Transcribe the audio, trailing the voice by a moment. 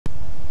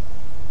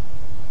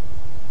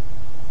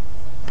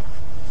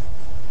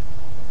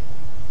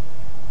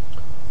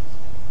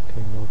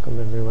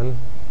everyone.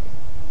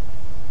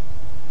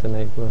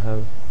 Tonight we'll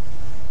have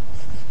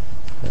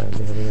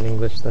be having an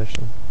English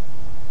session.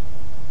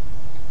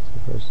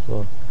 So first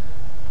we'll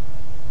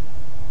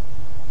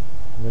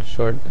have a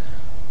short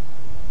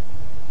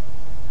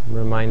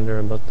reminder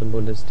about the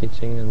Buddha's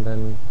teaching, and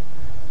then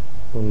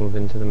we'll move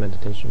into the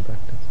meditation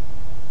practice.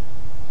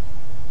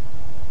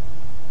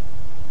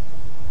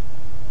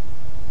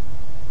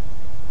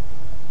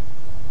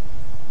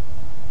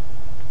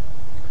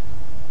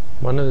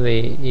 One of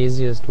the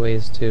easiest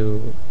ways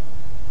to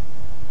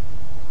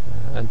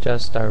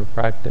adjust our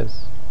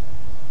practice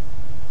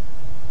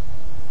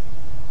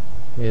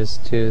is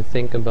to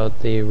think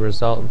about the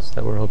results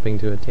that we're hoping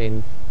to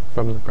attain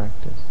from the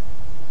practice.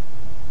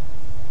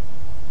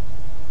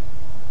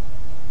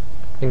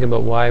 Think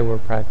about why we're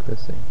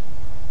practicing.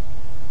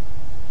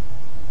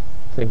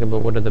 Think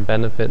about what are the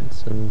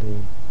benefits and the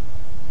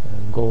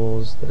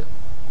goals, that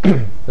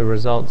the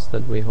results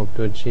that we hope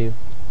to achieve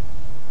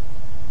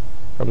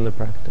from the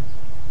practice.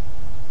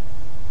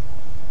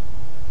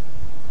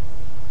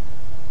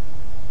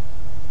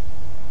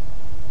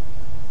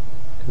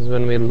 Because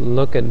when we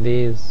look at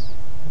these,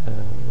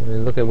 when we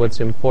look at what's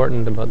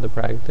important about the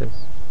practice,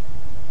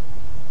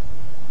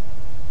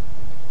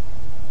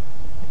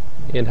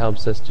 it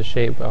helps us to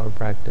shape our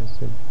practice.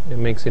 It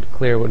makes it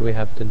clear what we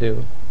have to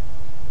do.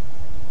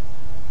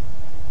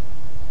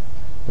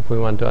 If we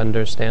want to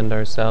understand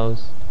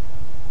ourselves,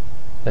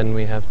 then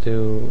we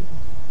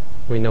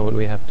know what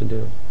we have to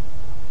do.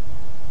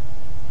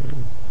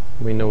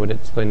 We know what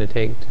it's going to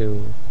take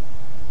to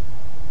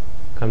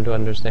come to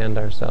understand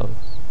ourselves.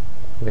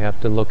 We have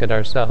to look at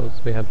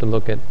ourselves. We have to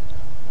look at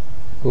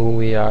who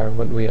we are,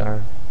 what we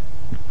are.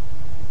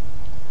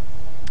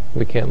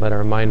 We can't let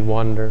our mind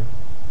wander.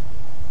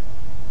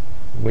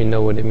 We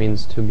know what it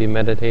means to be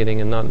meditating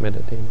and not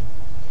meditating.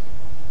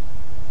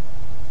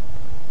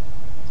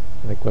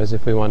 Likewise,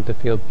 if we want to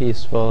feel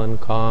peaceful and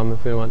calm,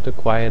 if we want to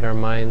quiet our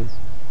minds,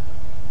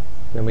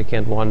 then we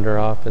can't wander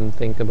off and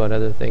think about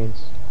other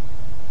things.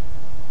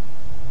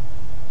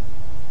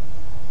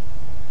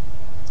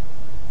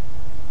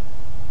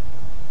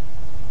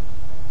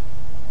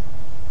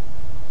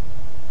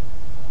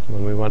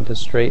 When we want to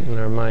straighten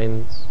our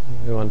minds,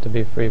 we want to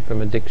be free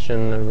from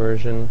addiction,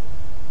 aversion,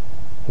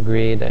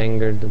 greed,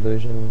 anger,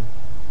 delusion.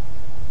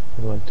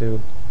 We want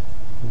to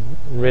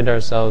rid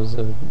ourselves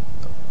of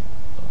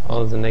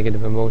all of the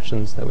negative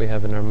emotions that we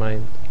have in our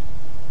mind.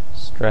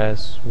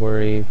 Stress,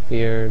 worry,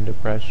 fear,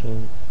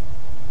 depression,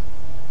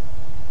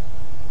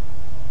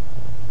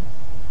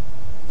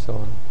 so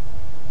on.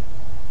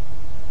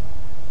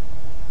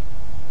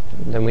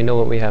 Then we know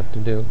what we have to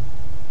do.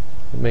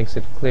 It makes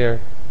it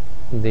clear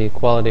the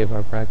quality of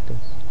our practice.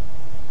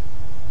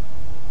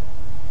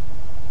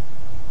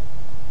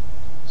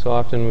 So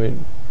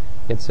often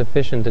it's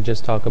sufficient to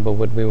just talk about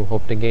what we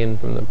hope to gain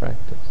from the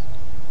practice.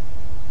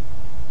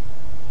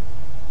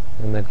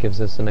 And that gives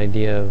us an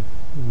idea of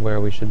where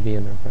we should be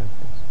in our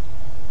practice.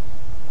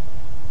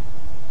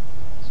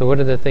 So what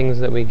are the things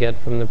that we get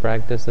from the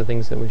practice, the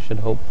things that we should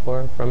hope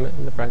for from it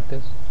in the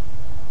practice?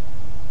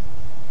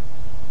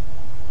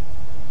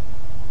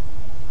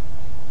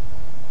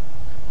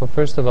 Well,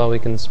 first of all, we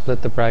can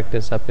split the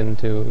practice up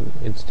into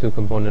its two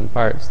component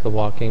parts, the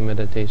walking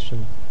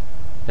meditation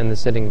and the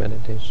sitting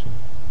meditation.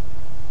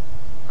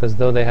 Because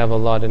though they have a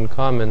lot in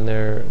common,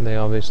 they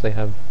obviously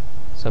have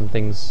some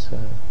things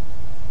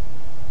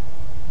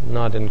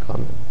not in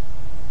common.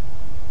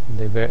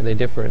 They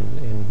differ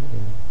in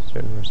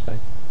certain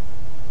respects.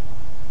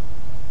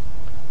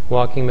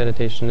 Walking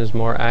meditation is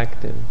more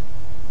active.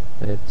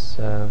 It's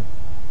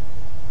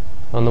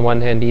on the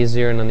one hand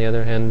easier, and on the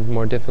other hand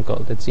more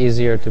difficult. It's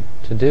easier to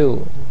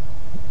do.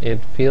 It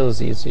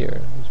feels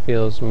easier. It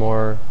feels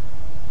more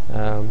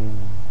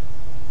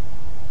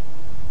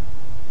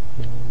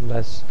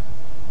less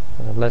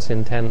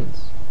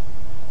intense.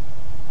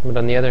 But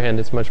on the other hand,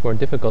 it's much more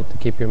difficult to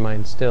keep your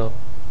mind still,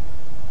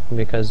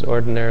 because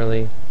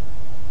ordinarily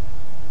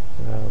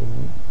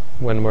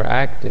when we're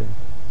active,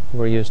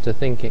 we're used to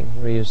thinking.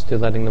 We're used to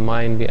letting the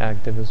mind be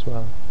active as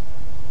well.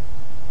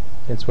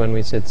 It's when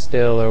we sit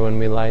still or when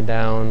we lie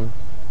down,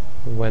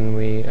 when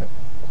we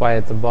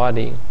quiet the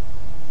body,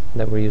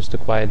 that we're used to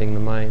quieting the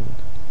mind.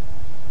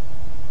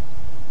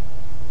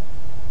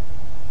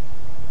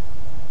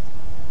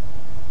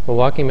 Well,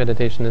 walking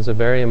meditation is a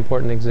very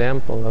important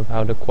example of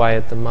how to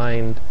quiet the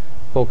mind,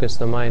 focus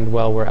the mind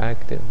while we're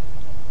active.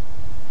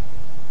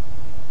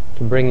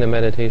 To bring the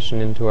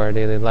meditation into our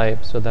daily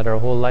life so that our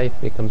whole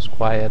life becomes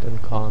quiet and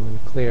calm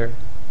and clear,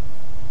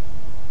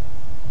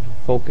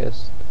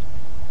 focused.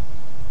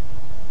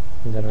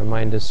 That our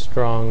mind is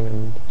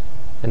strong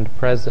and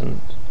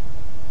present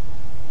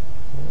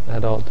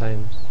at all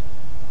times.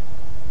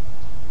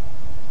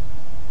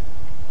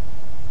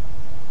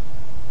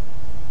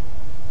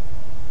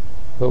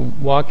 But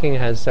walking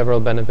has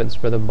several benefits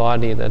for the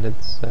body that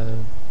it's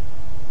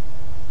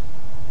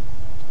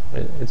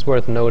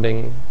worth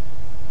noting,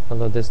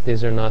 although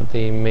these are not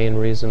the main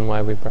reason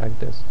why we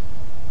practice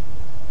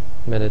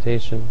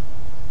meditation.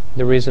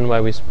 The reason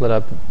why we split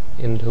up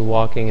into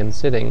walking and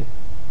sitting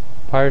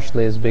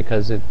partially is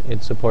because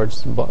it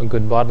supports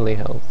good bodily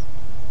health.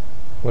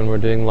 When we're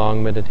doing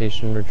long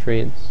meditation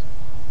retreats,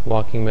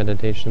 walking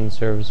meditation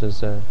serves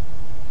as an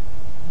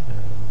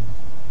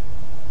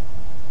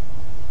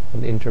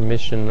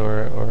intermission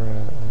or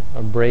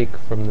a break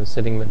from the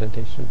sitting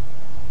meditation,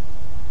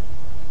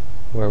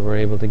 where we're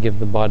able to give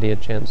the body a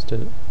chance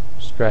to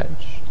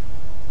stretch.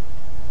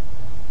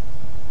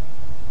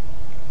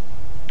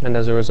 And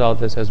as a result,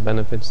 this has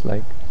benefits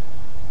like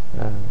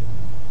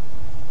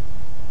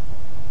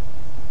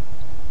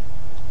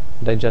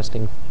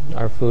digesting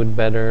our food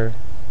better,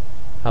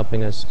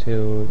 helping us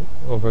to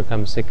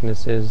overcome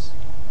sicknesses,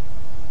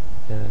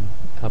 and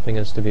helping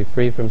us to be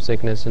free from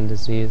sickness and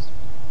disease,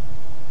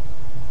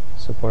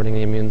 supporting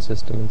the immune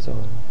system and so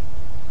on.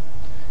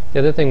 The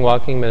other thing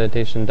walking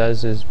meditation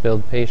does is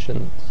build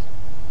patience,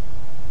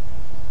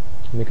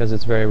 because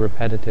it's very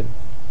repetitive.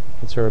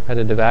 It's a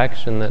repetitive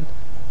action that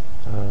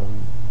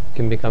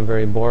can become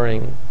very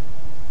boring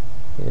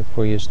if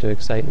we're used to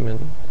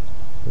excitement,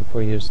 if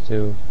we're used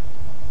to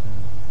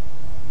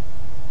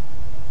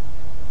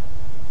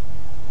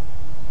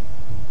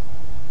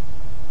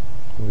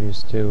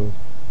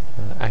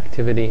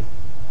activity,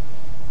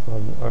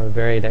 or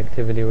varied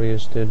activity. We're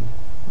used to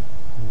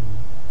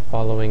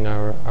following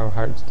our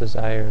heart's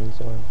desire and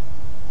so on.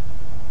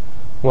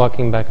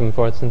 Walking back and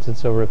forth, since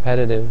it's so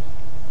repetitive,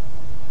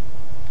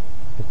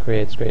 it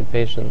creates great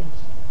patience.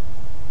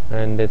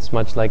 And it's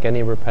much like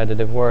any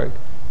repetitive work,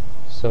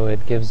 so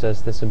it gives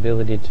us this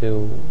ability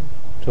to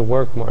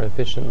work more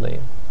efficiently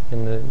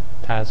in the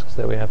tasks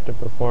that we have to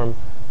perform,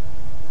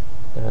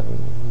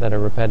 that are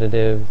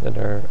repetitive, that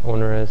are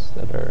onerous,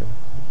 that are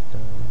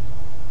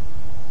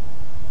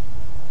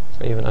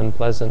even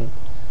unpleasant.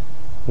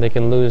 They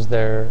can lose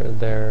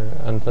their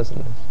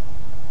unpleasantness.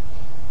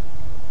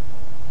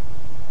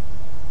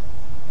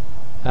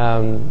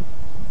 And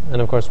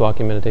of course,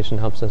 walking meditation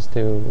helps us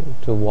to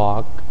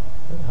walk.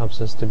 It helps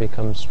us to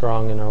become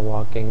strong in our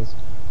walkings,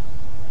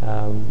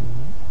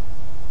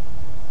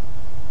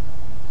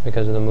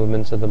 because of the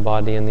movements of the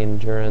body and the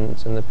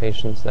endurance and the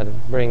patience that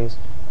it brings.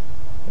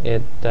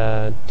 It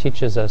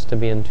teaches us to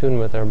be in tune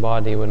with our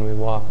body when we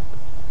walk,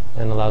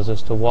 and allows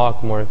us to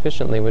walk more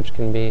efficiently, which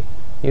can be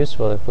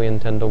useful if we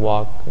intend to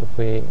walk, if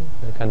we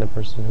the kind of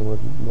person who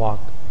would walk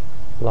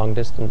long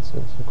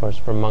distances. Of course,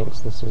 for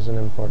monks, this is an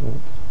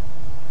important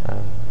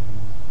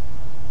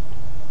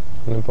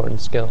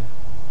skill.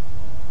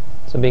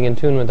 So being in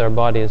tune with our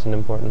body is an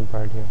important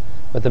part here.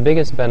 But the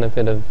biggest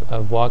benefit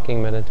of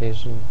walking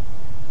meditation,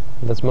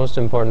 that's most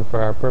important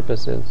for our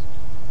purposes,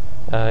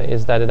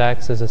 is that it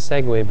acts as a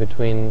segue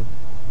between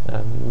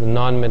the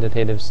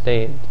non-meditative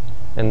state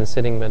and the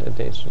sitting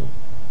meditation.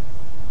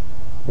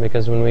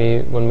 Because when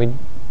we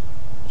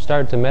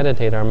start to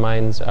meditate, our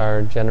minds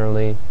are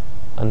generally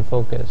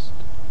unfocused,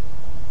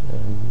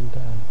 and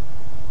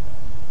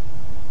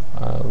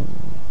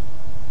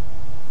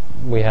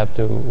we have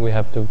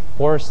to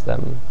force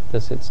them to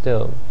sit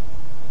still,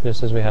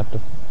 just as we have to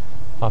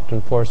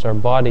often force our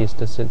bodies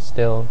to sit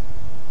still.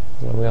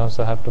 We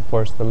also have to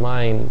force the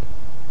mind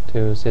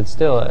to sit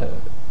still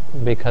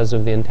because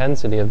of the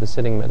intensity of the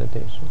sitting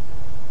meditation.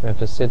 We have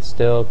to sit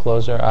still,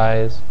 close our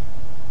eyes,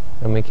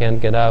 and we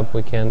can't get up,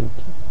 we can't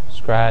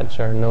scratch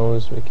our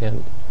nose, we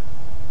can't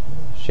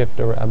shift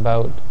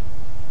about.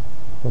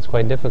 It's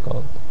quite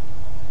difficult,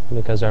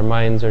 because our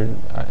minds are,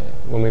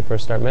 when we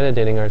first start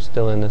meditating, are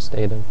still in a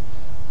state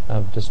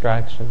of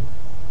distraction.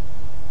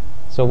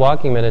 So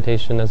walking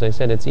meditation, as I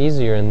said, it's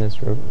easier in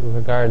this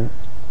regard,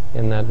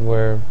 in that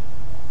we're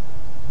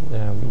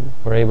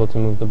able to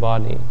move the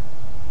body.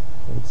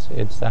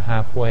 It's the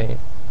halfway.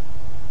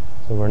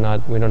 So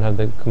we don't have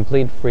the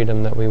complete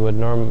freedom that we would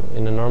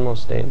in a normal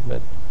state,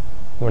 but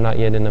we're not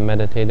yet in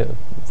a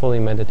fully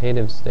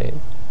meditative state,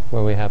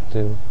 where we have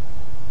to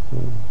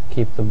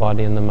keep the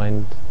body and the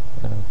mind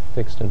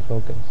fixed and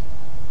focused.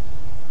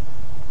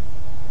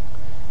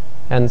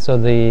 And so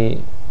the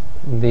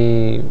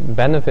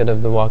benefit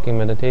of the walking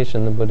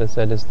meditation, the Buddha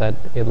said, is that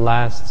it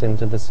lasts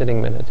into the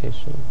sitting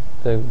meditation.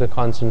 The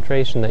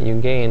concentration that you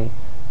gain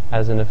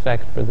has an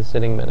effect for the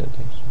sitting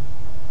meditation.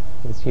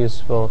 It's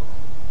useful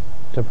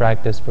to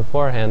practice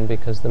beforehand,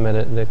 because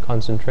the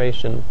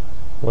concentration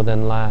will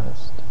then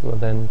last, will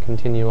then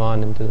continue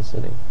on into the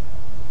sitting.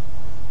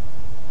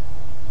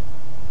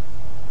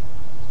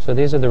 So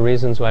these are the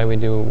reasons why we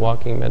do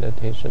walking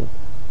meditation.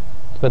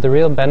 But the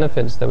real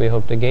benefits that we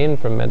hope to gain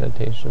from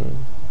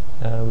meditation,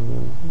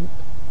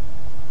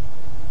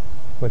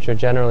 which are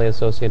generally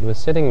associated with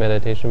sitting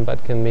meditation,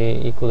 but can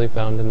be equally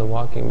found in the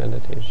walking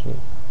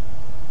meditation.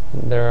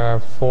 There are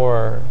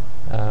 4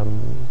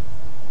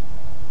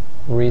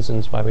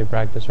 reasons why we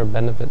practice, or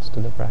benefits to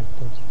the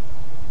practice.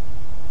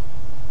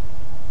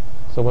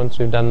 So once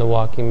we've done the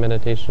walking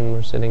meditation,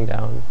 we're sitting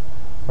down,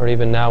 or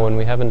even now when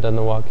we haven't done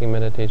the walking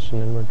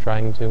meditation and we're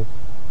trying to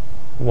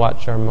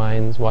watch our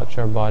minds, watch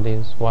our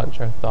bodies, watch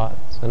our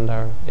thoughts and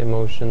our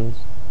emotions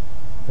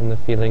and the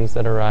feelings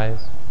that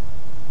arise.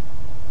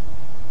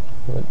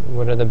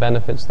 What are the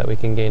benefits that we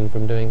can gain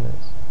from doing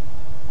this?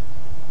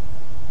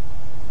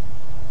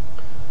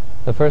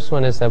 The first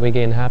one is that we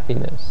gain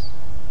happiness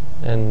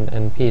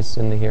and peace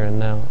in the here and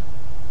now.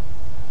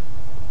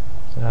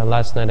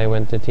 Last night I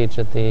went to teach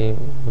at the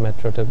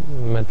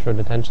Metro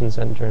Detention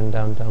Center in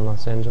downtown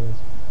Los Angeles,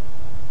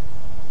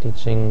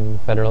 teaching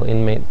federal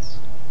inmates.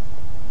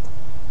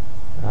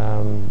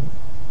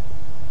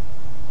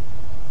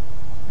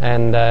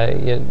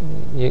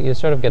 You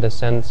sort of get a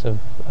sense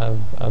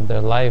of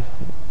their life.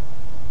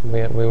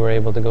 We were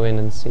able to go in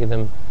and see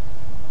them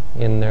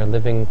in their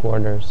living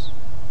quarters.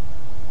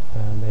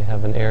 They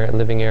have an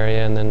living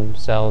area and then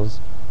cells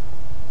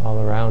all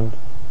around.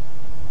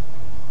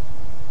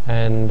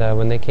 And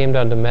when they came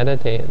down to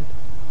meditate,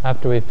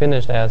 after we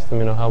finished, I asked them,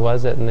 how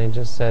was it? And they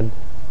just said,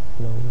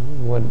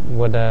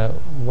 what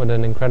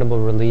an incredible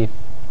relief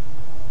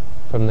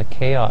from the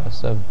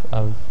chaos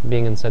of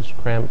being in such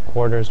cramped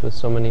quarters with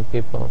so many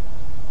people,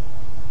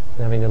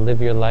 and having to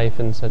live your life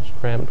in such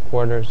cramped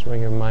quarters where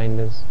your mind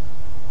is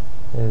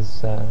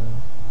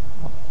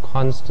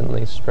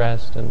constantly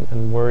stressed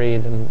and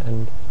worried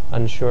and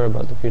unsure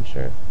about the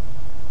future,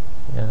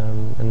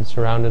 and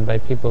surrounded by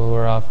people who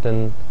are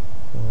often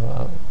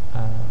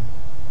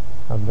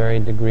of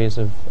varied degrees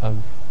of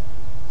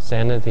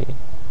sanity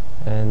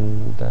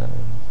and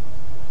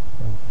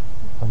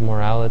of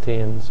morality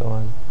and so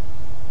on.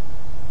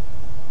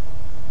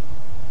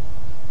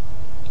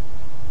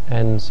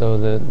 And so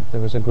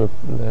there was a group,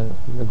 the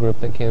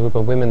group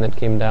of women that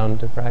came down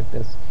to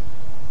practice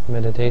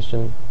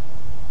meditation.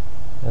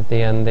 At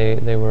the end,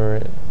 they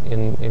were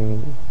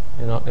in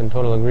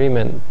total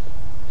agreement,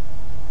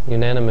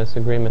 unanimous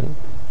agreement,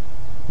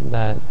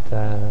 that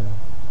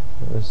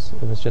it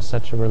was just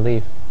such a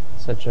relief,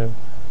 such a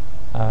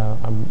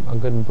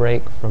good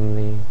break from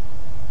the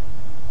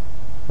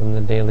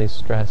daily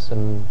stress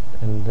and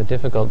the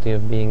difficulty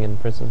of being in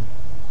prison.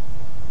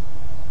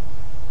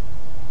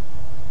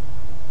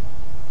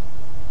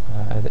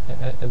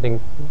 I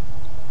think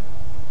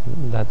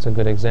that's a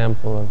good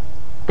example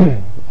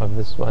of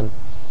this one.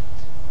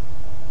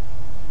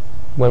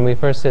 When we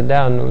first sit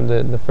down,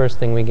 the first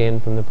thing we gain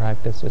from the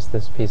practice is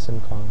this peace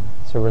and calm.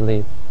 It's a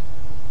relief.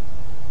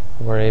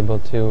 We're able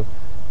to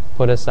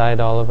put aside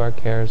all of our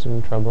cares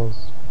and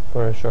troubles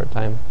for a short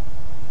time.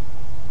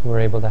 We're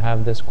able to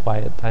have this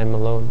quiet time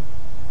alone.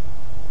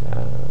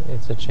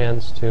 It's a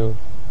chance to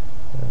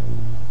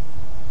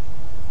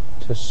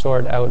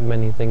sort out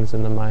many things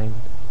in the mind.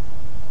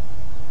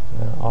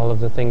 All of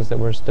the things that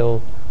we're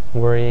still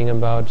worrying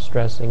about,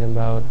 stressing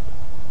about,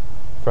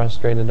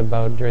 frustrated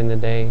about during the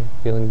day,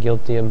 feeling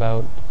guilty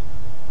about,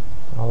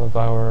 all of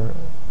our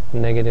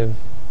negative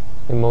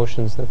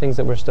emotions, the things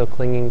that we're still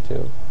clinging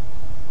to.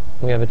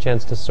 We have a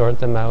chance to sort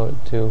them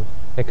out, to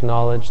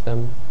acknowledge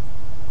them,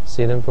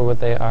 see them for what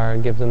they are,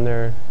 give them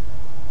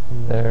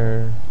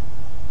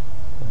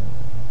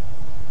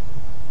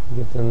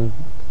give them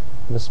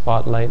the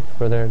spotlight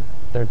for their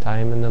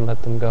time, and then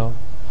let them go.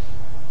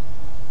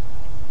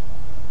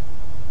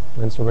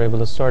 And so we're able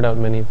to sort out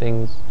many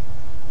things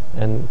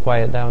and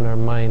quiet down our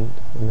mind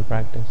in the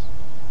practice.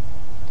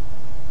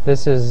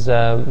 This is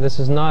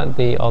not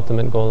the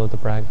ultimate goal of the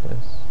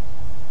practice,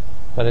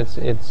 but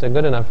it's a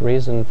good enough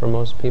reason for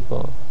most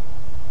people.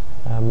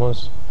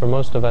 For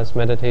most of us,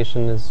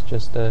 meditation is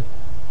just a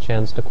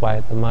chance to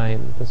quiet the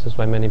mind. This is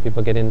why many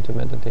people get into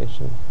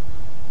meditation,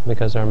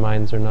 because our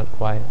minds are not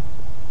quiet.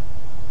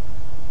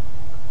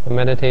 The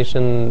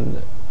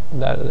meditation,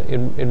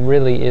 it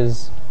really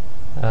is.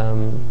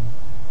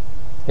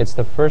 It's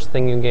the first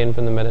thing you gain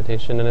from the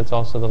meditation, and it's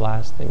also the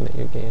last thing that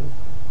you gain.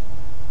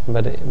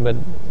 But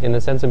in the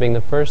sense of being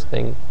the first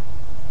thing,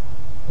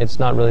 it's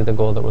not really the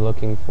goal that we're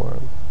looking for,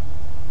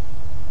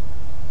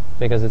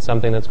 because it's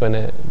something that's going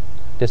to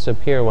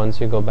disappear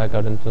once you go back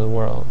out into the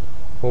world.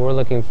 What we're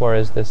looking for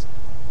is this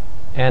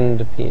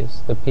end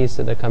peace, the peace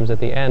that comes at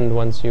the end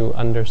once you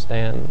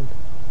understand,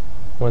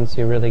 once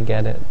you really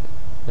get it,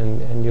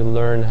 and you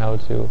learn how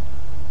to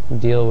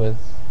deal with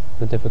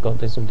the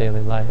difficulties of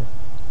daily life,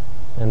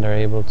 and are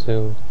able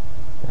to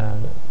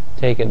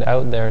take it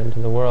out there into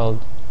the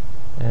world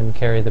and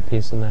carry the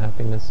peace and the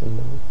happiness and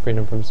the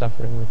freedom from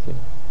suffering with you.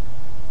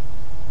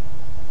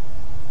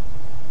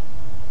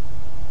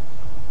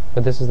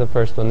 But this is the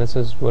first one. This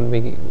is what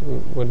we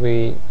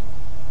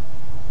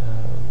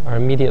are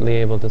immediately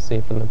able to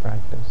see from the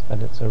practice,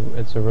 that it's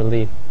a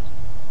relief.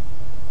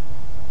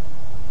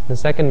 The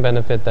second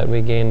benefit that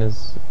we gain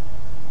is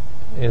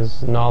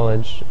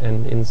knowledge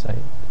and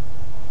insight.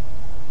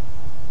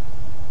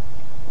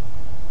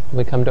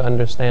 We come to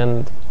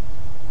understand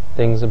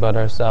things about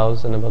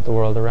ourselves and about the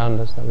world around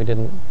us that we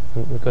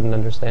couldn't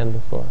understand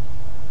before.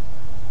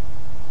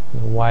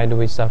 Why do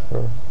we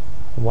suffer?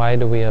 Why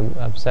do we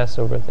obsess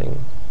over things?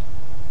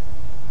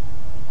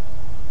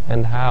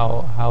 And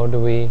how do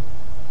we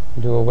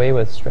do away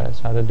with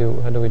stress? How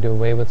do we do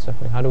away with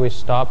suffering? How do we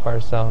stop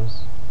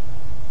ourselves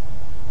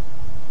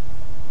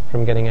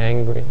from getting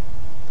angry?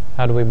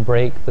 How do we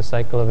break the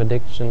cycle of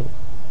addiction?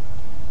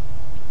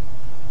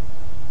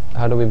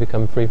 How do we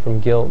become free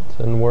from guilt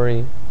and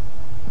worry?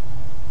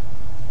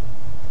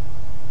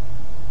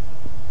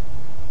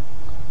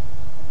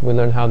 we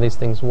learn how these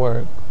things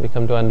work. We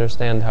come to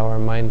understand how our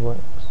mind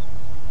works.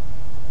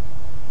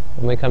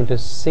 And we come to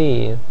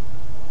see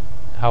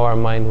how our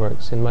mind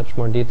works in much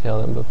more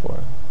detail than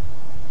before.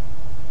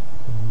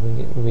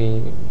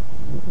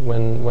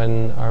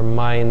 When our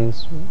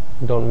minds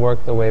don't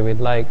work the way we'd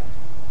like,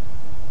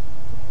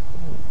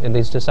 it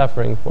leads to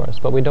suffering for us.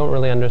 But we don't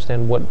really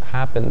understand what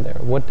happened there.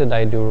 What did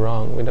I do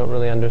wrong? We don't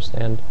really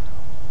understand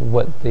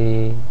what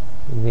the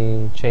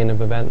chain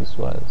of events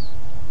was.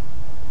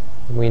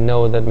 We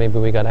know that maybe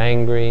we got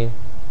angry,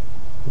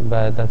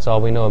 but that's all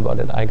we know about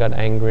it. I got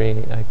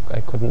angry.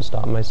 I couldn't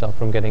stop myself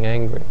from getting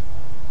angry.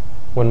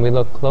 When we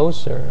look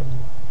closer,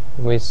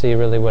 we see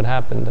really what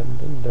happened.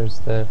 There's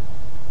the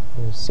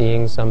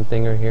seeing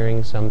something or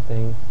hearing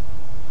something,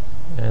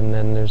 and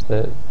then there's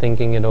the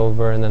thinking it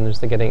over, and then there's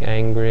the getting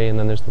angry, and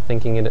then there's the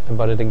thinking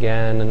about it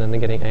again, and then the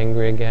getting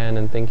angry again,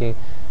 and thinking,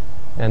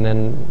 and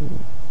then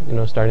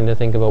starting to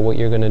think about what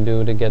you're going to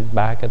do to get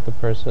back at the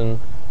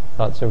person,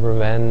 thoughts of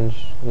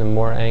revenge, and then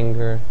more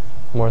anger,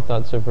 more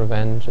thoughts of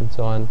revenge, and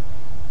so on.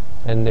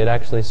 And it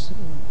actually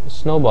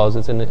snowballs.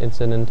 It's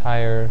an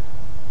entire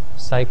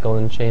cycle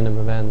and chain of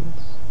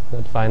events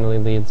that finally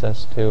leads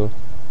us to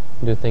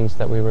do things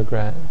that we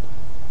regret.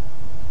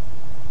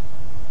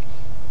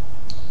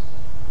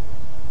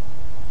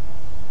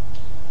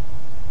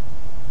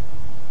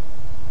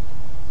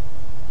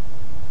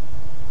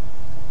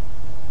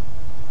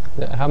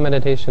 How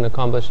meditation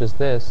accomplishes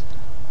this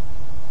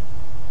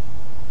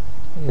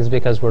is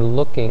because we're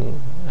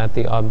looking at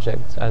the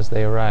objects as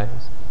they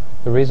arise.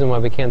 The reason why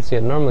we can't see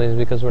it normally is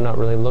because we're not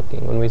really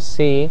looking. When we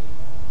see,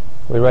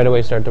 we right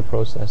away start to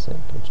process it.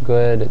 It's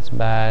good, it's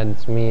bad,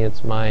 it's me,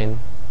 it's mine.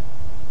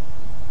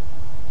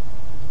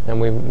 And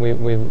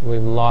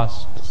we've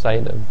lost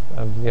sight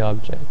of the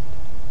object.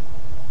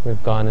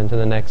 We've gone into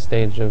the next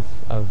stage of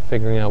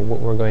figuring out what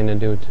we're going to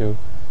do to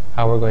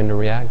how we're going to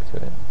react to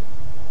it.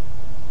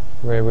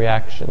 Very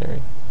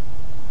reactionary.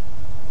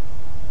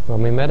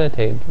 When we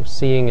meditate,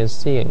 seeing is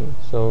seeing.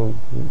 So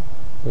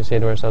we say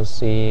to ourselves,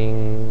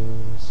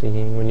 seeing,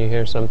 seeing. When you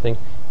hear something,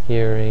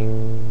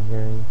 hearing,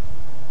 hearing.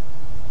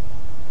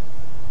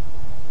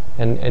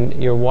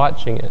 And you're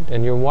watching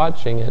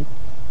it,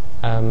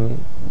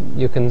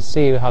 you can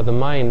see how the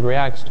mind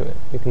reacts to it.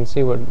 You can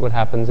see what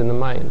happens in the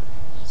mind.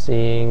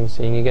 Seeing,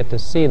 you get to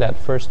see that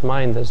first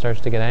mind that starts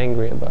to get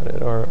angry about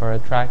it or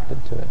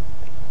attracted to it.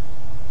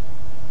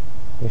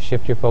 You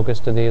shift your focus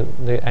to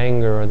the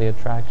anger or the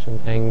attraction.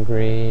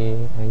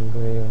 Angry,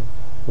 or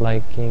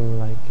liking.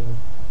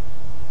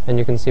 And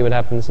you can see what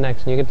happens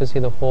next. And you get to see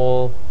the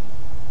whole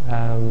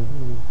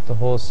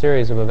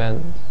series of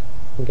events.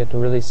 You get to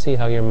really see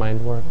how your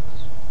mind works.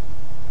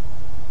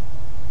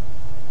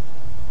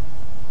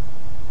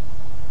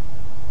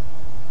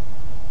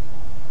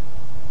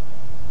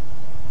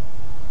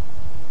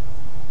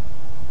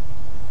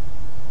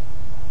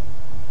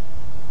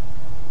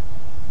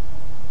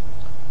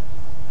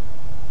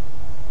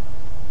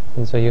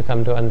 And so you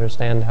come to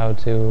understand how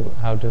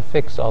to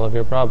fix all of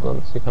your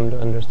problems. You come to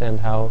understand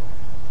how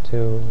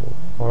to,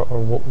 or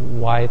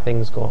why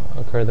things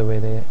occur the way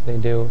they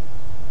do.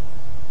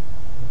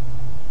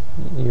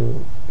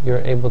 You're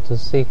able to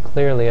see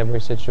clearly every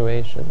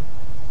situation.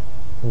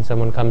 When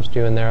someone comes to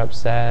you and they're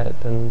upset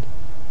and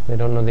they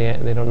don't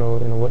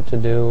know what to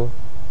do,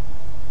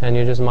 and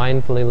you just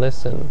mindfully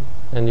listen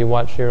and you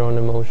watch your own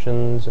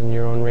emotions and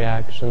your own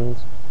reactions,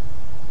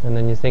 and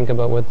then you think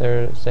about what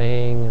they're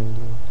saying and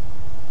you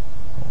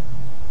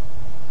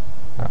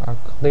are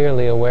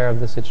clearly aware of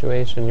the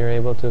situation. You're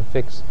able to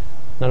fix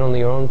not only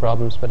your own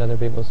problems but other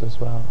people's as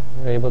well.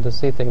 You're able to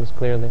see things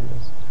clearly.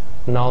 This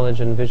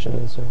knowledge and vision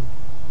is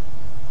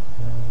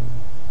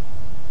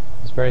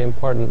it's very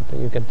important that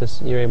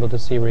you're able to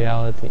see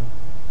reality.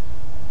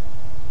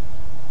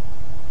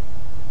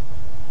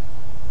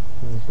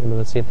 You're able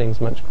to see things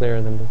much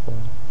clearer than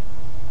before.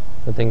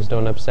 That things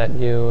don't upset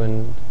you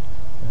and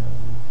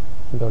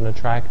don't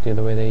attract you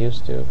the way they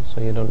used to,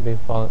 so you don't be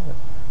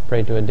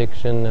prey to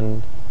addiction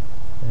and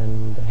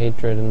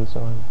hatred and so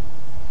on.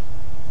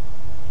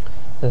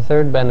 The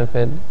third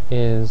benefit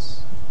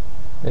is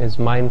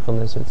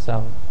mindfulness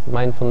itself.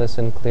 Mindfulness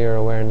and clear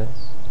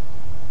awareness.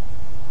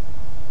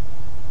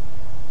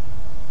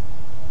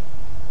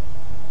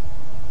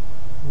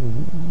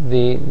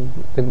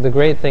 The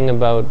great thing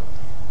about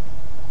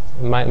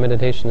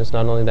meditation is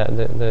not only that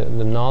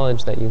the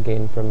knowledge that you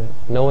gain from it,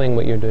 knowing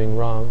what you're doing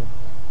wrong,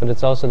 but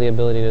it's also the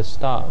ability to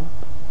stop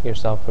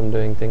yourself from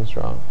doing things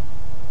wrong.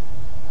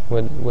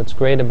 What's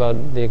great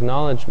about the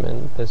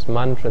acknowledgement, this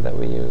mantra that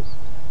we use,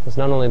 is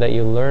not only that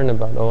you learn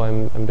about,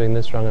 I'm doing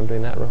this wrong, I'm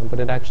doing that wrong, but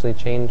it actually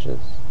changes.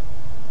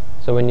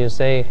 So when you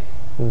say,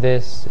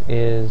 this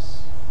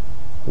is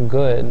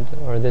good,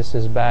 or this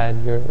is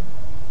bad,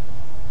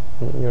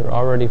 you're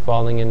already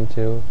falling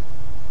into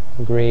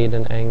greed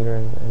and anger,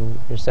 and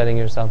you're setting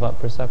yourself up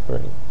for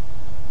suffering.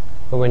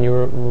 But when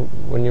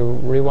you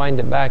rewind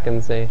it back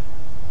and say,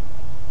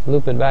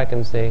 loop it back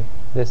and say,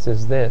 this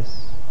is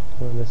this,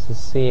 this is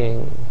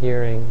seeing,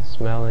 hearing,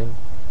 smelling,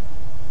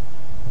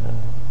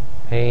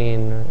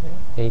 pain or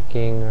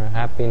aching or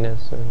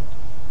happiness or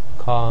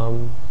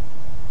calm,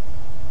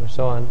 or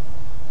so on.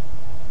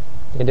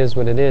 It is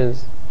what it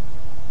is,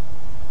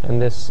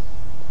 and this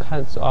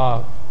cuts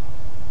off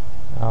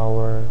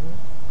our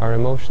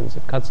emotions.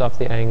 It cuts off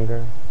the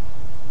anger.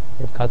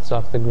 It cuts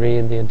off the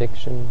greed, the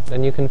addiction.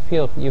 And you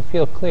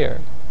feel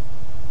clear.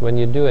 When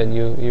you do it,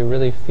 you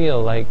really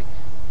feel like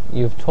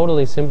you've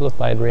totally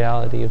simplified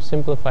reality. You've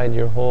simplified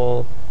your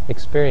whole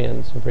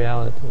experience of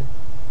reality.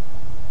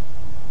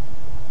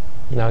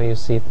 Now you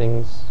see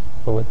things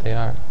for what they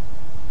are.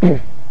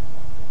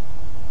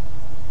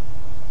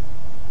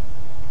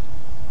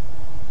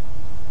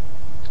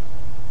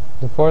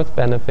 The fourth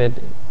benefit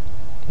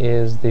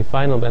is the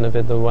final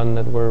benefit, the one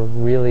that we're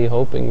really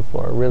hoping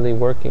for, really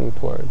working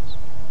towards.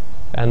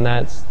 And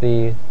that's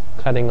the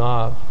cutting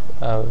off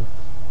of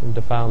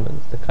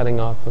defilements, the cutting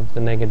off of the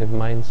negative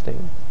mind state,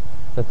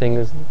 the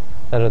things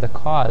that are the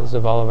cause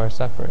of all of our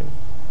suffering.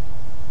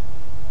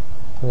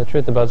 And the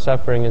truth about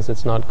suffering is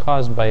it's not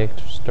caused by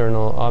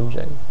external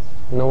objects.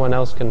 No one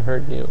else can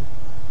hurt you.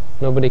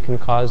 Nobody can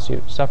cause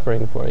you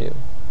suffering for you.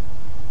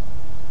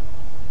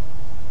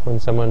 When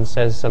someone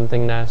says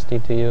something nasty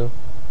to you,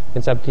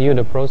 it's up to you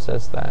to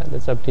process that.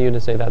 It's up to you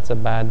to say that's a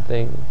bad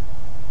thing.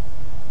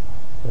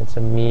 That's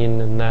a mean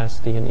and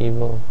nasty and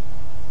evil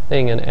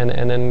thing,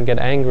 and then get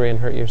angry and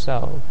hurt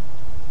yourself.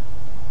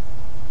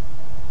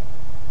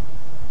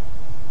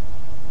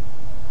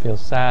 Feel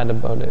sad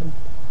about it.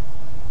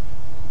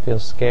 Feel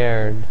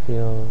scared,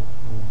 feel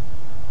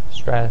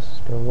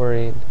stressed or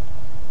worried,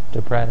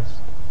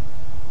 depressed.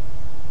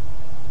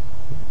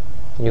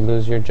 You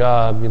lose your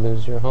job, you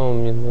lose your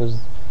home, you lose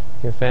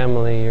your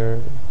family, your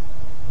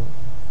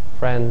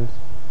friends.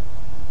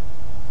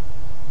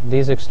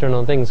 These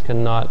external things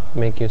cannot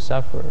make you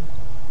suffer,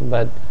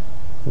 but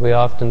we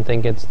often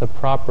think it's the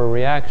proper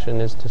reaction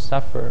is to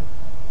suffer.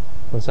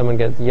 When someone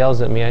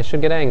yells at me, I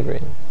should get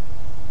angry.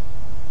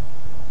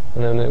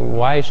 And then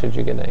why should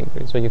you get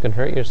angry? So you can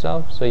hurt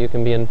yourself? So you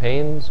can be in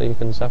pain? So you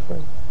can suffer?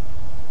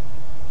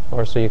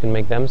 Or so you can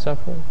make them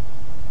suffer?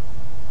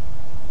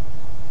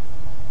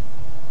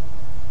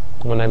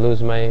 When I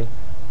lose my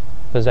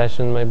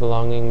possession, my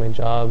belonging, my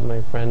job,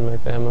 my friend, my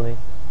family,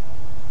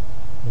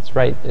 it's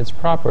right, it's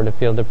proper to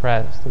feel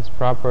depressed. It's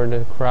proper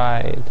to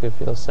cry, to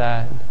feel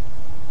sad.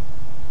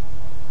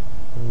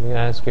 And you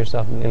ask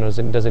yourself, does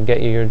it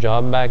get you your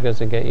job back? Does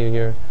it get you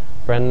your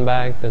friend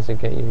back? Does it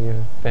get you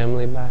your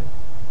family back?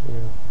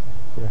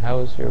 Your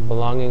house, your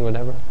belonging,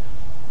 whatever?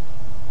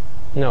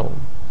 No.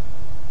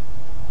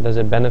 Does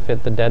it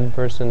benefit the dead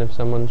person if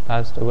someone's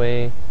passed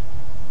away?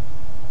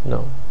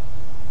 No.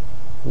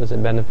 Does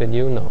it benefit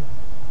you? No.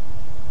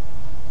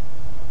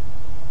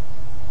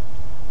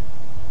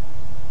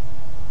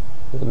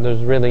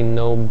 There's really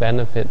no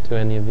benefit to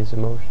any of these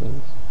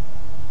emotions.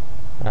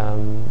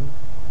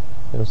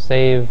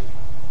 Save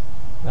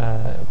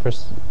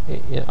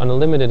on a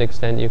limited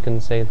extent, you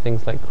can say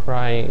things like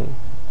crying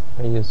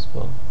are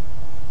useful,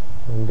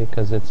 and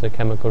because it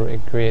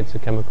creates a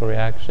chemical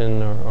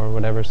reaction or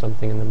whatever,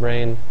 something in the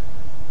brain,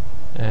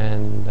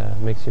 and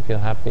makes you feel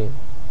happy.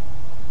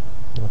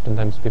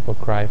 Oftentimes people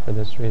cry for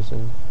this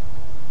reason.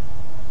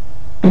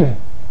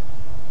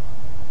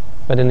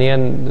 But in the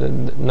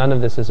end, none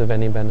of this is of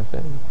any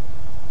benefit.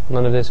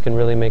 None of this can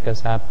really make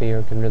us happy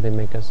or can really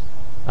make us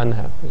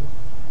unhappy.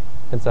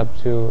 It's up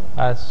to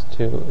us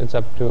it's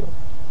up to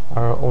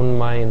our own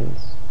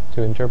minds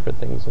to interpret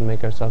things and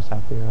make ourselves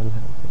happy or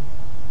unhappy.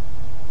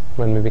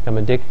 When we become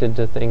addicted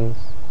to things,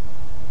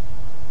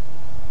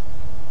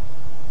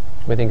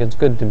 we think it's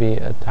good to be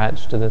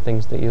attached to the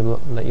things that you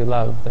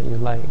love, that you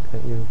like,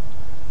 that you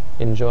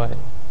enjoy.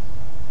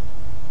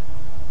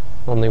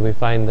 Only we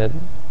find that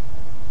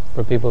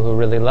for people who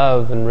really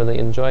love and really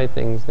enjoy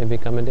things, they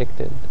become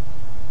addicted.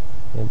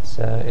 It's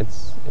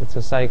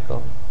a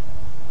cycle.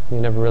 You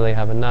never really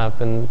have enough,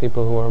 and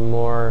people who are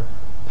more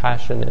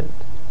passionate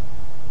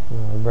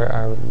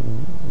are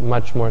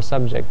much more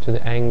subject to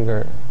the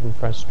anger and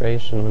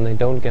frustration when they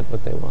don't get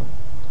what they want.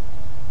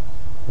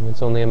 And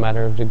it's only a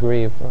matter of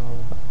degree for all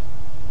of us.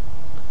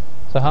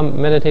 So how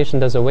meditation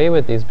does away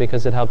with these,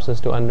 because it helps us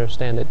to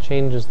understand. It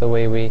changes the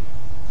way we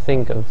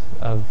think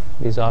of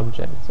these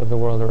objects, of the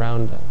world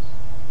around us.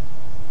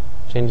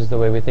 It changes the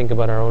way we think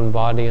about our own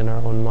body and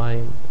our own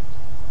mind.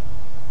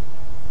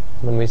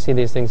 When we see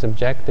these things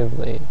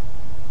objectively,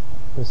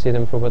 we see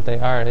them for what they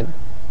are,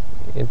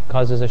 it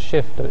causes a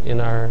shift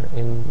in our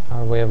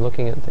way of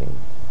looking at things.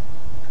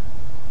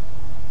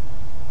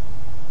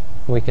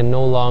 We can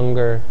no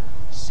longer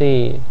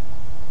see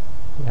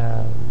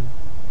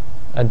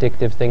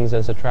addictive things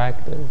as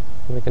attractive.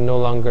 We can no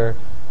longer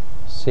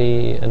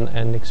see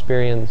and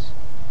experience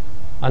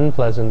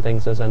unpleasant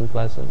things as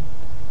unpleasant.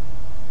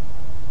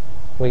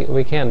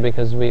 We can't,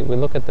 because we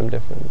look at them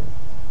differently.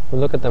 We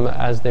look at them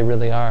as they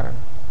really are.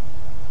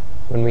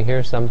 When we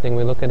hear something,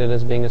 we look at it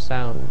as being a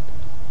sound.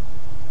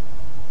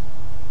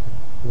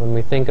 When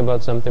we think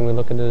about something, we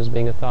look at it as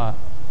being a thought.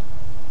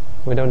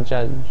 We don't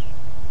judge.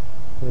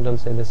 We don't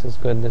say this is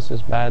good, this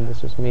is bad,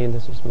 this is me,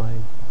 this is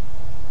mine.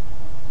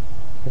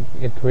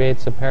 It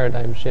creates a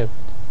paradigm shift.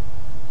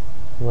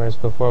 Whereas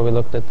before we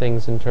looked at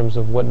things in terms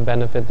of what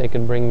benefit they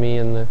could bring me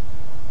in the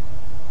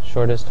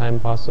shortest time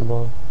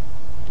possible.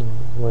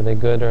 Were they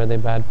good or are they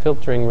bad?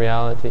 Filtering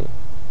reality,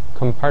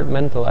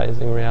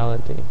 compartmentalizing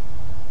reality.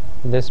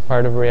 This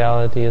part of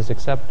reality is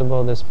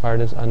acceptable, this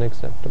part is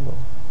unacceptable.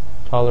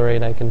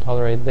 I can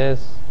tolerate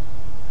this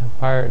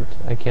part,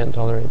 I can't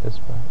tolerate this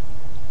part.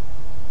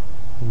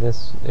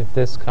 If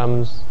this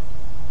comes,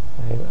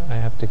 I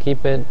have to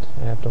keep it,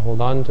 I have to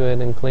hold on to it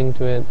and cling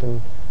to it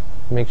and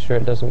make sure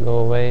it doesn't go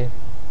away.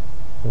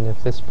 And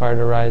if this part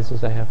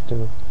arises, I have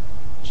to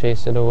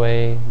chase it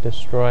away,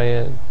 destroy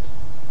it,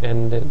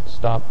 end it,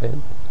 stop it,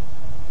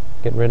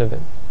 get rid of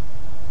it.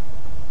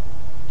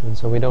 And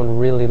so we don't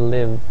really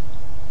live,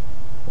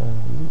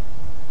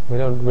 we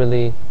don't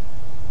really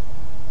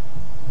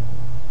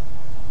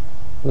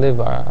live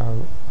a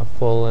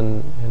full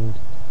and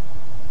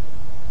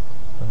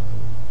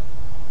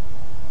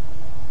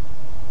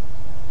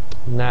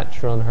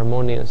natural and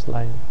harmonious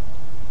life.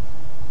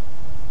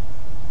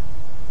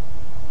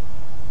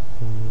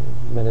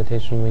 In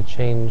meditation, we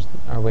change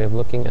our way of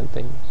looking at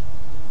things.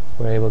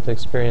 We're able to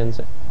experience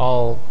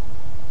the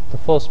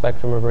full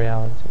spectrum of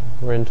reality.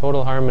 We're in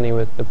total harmony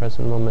with the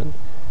present moment.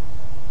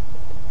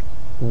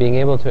 Being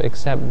able to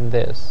accept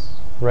this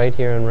right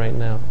here and right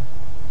now.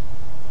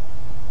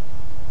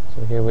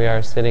 So here we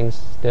are sitting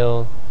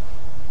still.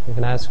 You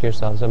can ask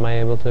yourselves, am I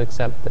able to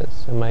accept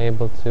this? Am I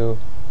able to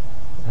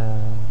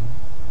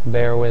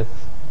bear with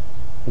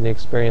the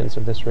experience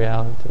of this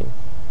reality?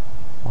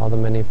 All the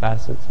many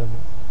facets of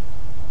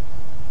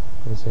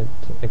it. Is it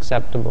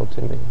acceptable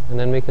to me? And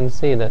then we can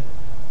see that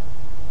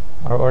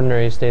our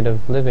ordinary state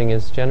of living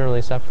is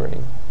generally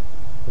suffering,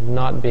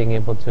 not being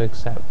able to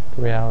accept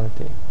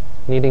reality,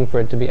 needing for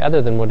it to be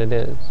other than what it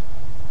is.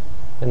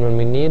 And when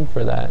we need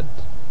for that,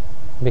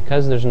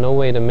 because there's no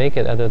way to make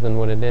it other than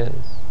what it is,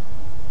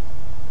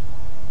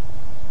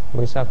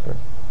 we suffer.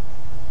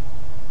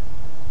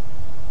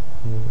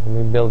 And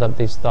we build up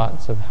these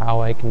thoughts of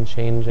how I can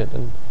change it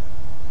and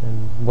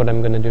what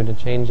I'm going to do to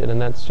change it,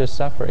 and that's just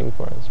suffering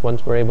for us.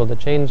 Once we're able to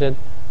change it,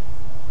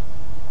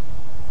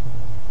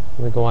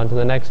 we go on to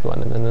the next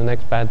one, and then the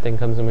next bad thing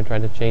comes and we try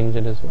to change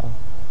it as well.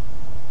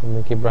 And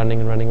we keep running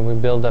and running, and we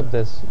build up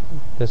this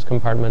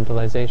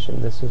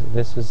compartmentalization.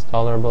 This is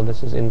tolerable,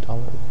 this is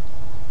intolerable.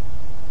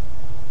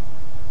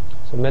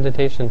 So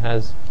meditation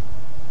has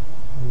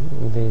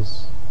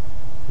these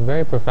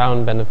very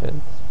profound benefits.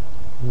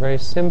 Very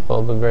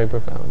simple, but very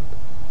profound.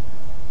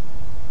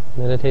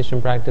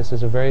 Meditation practice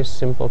is a very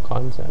simple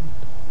concept.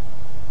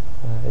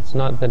 It's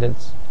not that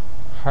it's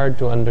hard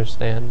to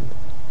understand.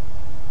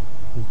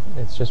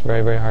 It's just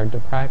very, very hard to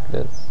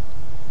practice.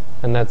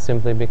 And that's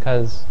simply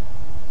because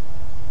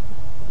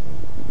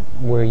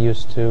we're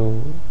used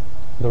to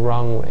the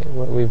wrong way.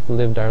 We've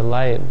lived our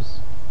lives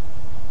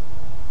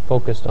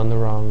focused on the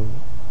wrong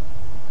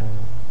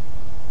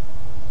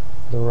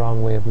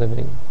way of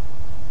living.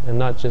 And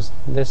not just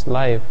this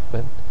life,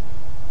 but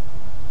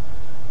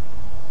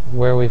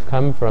where we've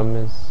come from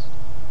is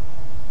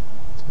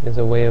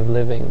a way of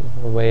living,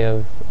 a way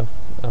of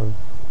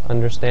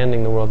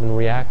understanding the world and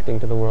reacting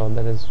to the world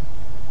that is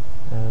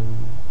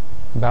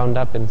bound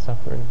up in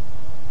suffering,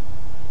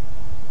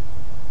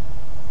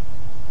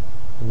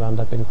 bound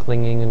up in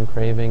clinging and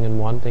craving and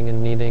wanting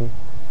and needing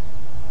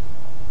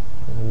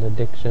and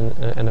addiction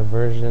and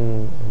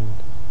aversion and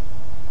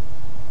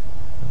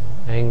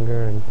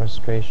anger and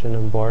frustration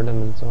and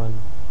boredom and so on,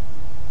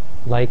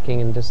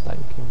 liking and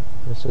disliking.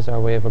 This is our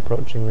way of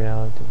approaching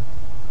reality.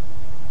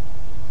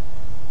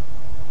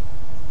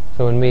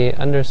 So when we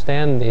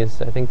understand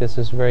these, I think this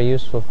is very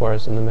useful for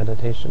us in the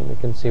meditation. We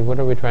can see what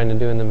are we trying to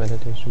do in the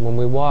meditation. When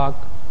we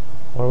walk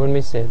or when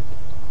we sit,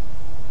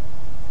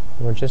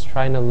 we're just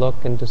trying to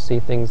look and to see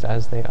things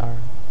as they are.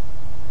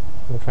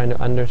 We're trying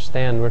to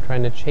understand, we're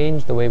trying to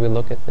change the way we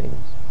look at things.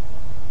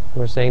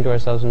 We're saying to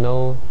ourselves,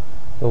 no,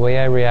 the way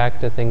I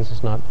react to things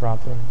is not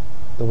proper.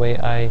 The way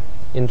I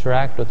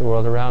interact with the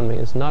world around me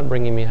is not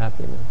bringing me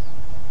happiness.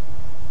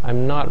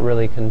 I'm not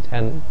really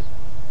content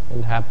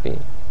and happy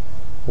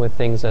with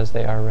things as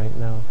they are right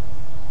now.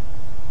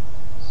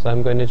 So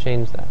I'm going to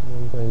change that.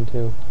 I'm going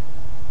to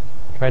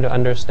try to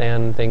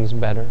understand things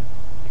better.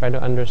 Try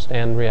to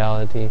understand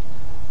reality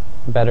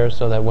better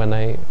so that when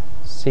I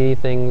see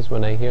things,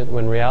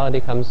 when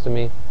reality comes to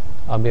me,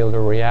 I'll be able to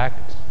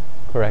react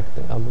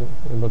correctly. I'll be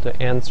able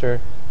to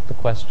answer the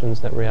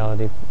questions that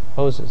reality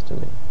poses to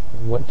me.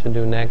 What to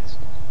do next.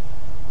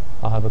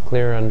 I'll have a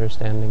clearer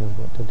understanding of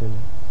what to do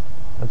next.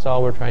 That's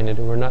all we're trying to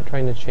do. We're not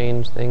trying to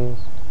change things.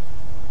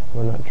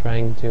 We're not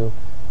trying to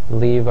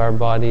leave our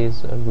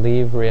bodies,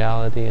 leave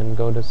reality and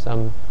go to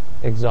some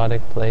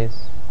exotic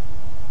place.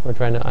 We're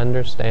trying to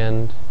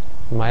understand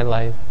my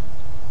life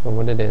for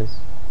what it is,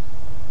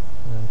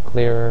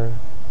 clearer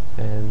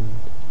and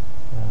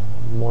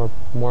more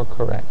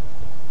correct,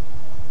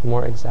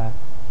 more exact.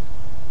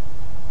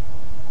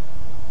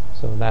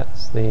 So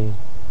that's the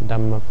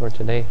Dhamma for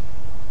today.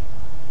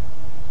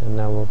 And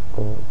now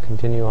we'll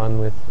continue on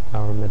with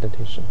our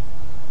meditation.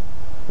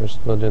 First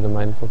we'll do the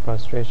mindful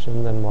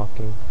prostration, then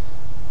walking,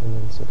 and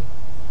then sitting.